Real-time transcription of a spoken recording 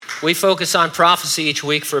We focus on prophecy each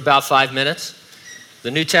week for about 5 minutes.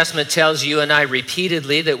 The New Testament tells you and I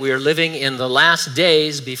repeatedly that we are living in the last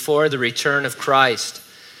days before the return of Christ.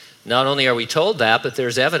 Not only are we told that, but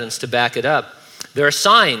there's evidence to back it up. There are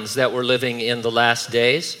signs that we're living in the last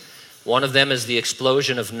days. One of them is the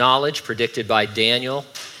explosion of knowledge predicted by Daniel.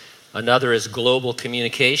 Another is global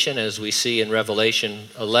communication, as we see in Revelation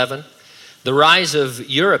 11. The rise of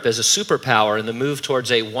Europe as a superpower and the move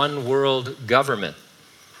towards a one-world government.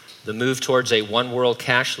 The move towards a one-world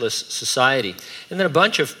cashless society. And then a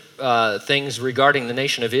bunch of things regarding the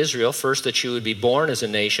nation of Israel. First, that you would be born as a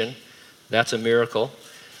nation. That's a miracle.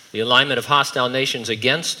 The alignment of hostile nations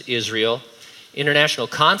against Israel. International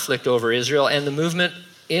conflict over Israel. And the movement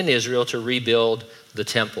in Israel to rebuild the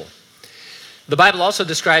temple. The Bible also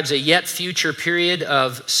describes a yet future period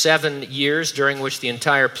of 7 years during which the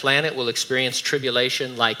entire planet will experience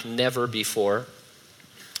tribulation like never before.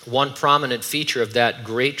 One prominent feature of that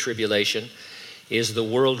great tribulation is the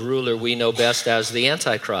world ruler we know best as the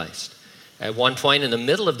Antichrist. At one point in the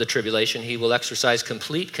middle of the tribulation, he will exercise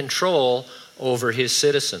complete control over his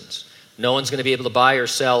citizens. No one's going to be able to buy or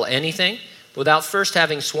sell anything without first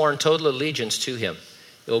having sworn total allegiance to him.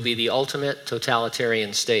 It will be the ultimate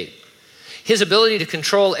totalitarian state. His ability to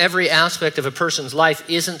control every aspect of a person's life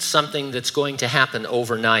isn't something that's going to happen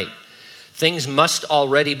overnight. Things must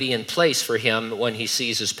already be in place for him when he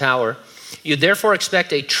seizes power. You therefore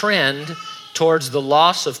expect a trend towards the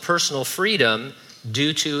loss of personal freedom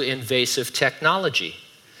due to invasive technology.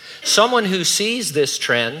 Someone who sees this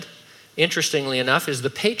trend, interestingly enough, is the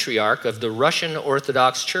patriarch of the Russian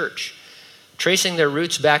Orthodox Church. Tracing their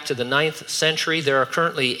roots back to the 9th century, there are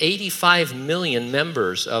currently 85 million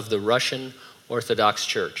members of the Russian Orthodox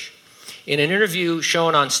Church. In an interview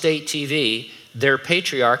shown on state TV, their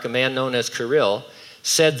patriarch, a man known as Kirill,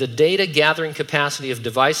 said the data gathering capacity of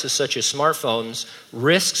devices such as smartphones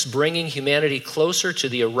risks bringing humanity closer to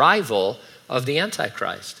the arrival of the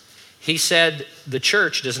Antichrist. He said the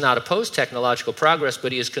church does not oppose technological progress,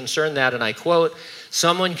 but he is concerned that, and I quote,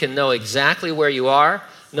 someone can know exactly where you are,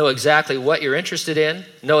 know exactly what you're interested in,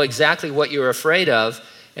 know exactly what you're afraid of,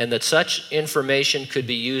 and that such information could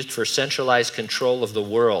be used for centralized control of the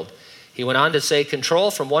world. He went on to say,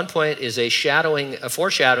 control from one point is a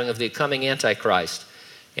foreshadowing of the coming Antichrist.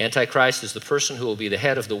 Antichrist is the person who will be the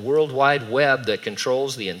head of the World Wide Web that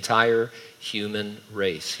controls the entire human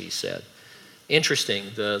race, he said. Interesting,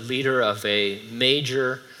 the leader of a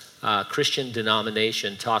major Christian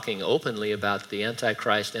denomination talking openly about the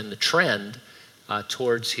Antichrist and the trend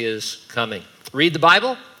towards his coming. Read the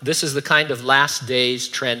Bible. This is the kind of last days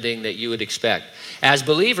trending that you would expect. As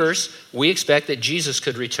believers, we expect that Jesus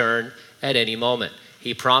could return at any moment.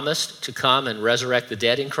 He promised to come and resurrect the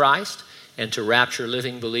dead in Christ and to rapture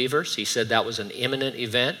living believers. He said that was an imminent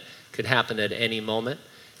event, could happen at any moment,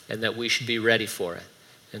 and that we should be ready for it.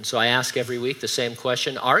 And so I ask every week the same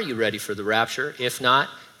question, are you ready for the rapture? If not,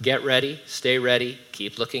 get ready, stay ready,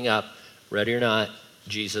 keep looking up. Ready or not,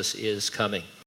 Jesus is coming.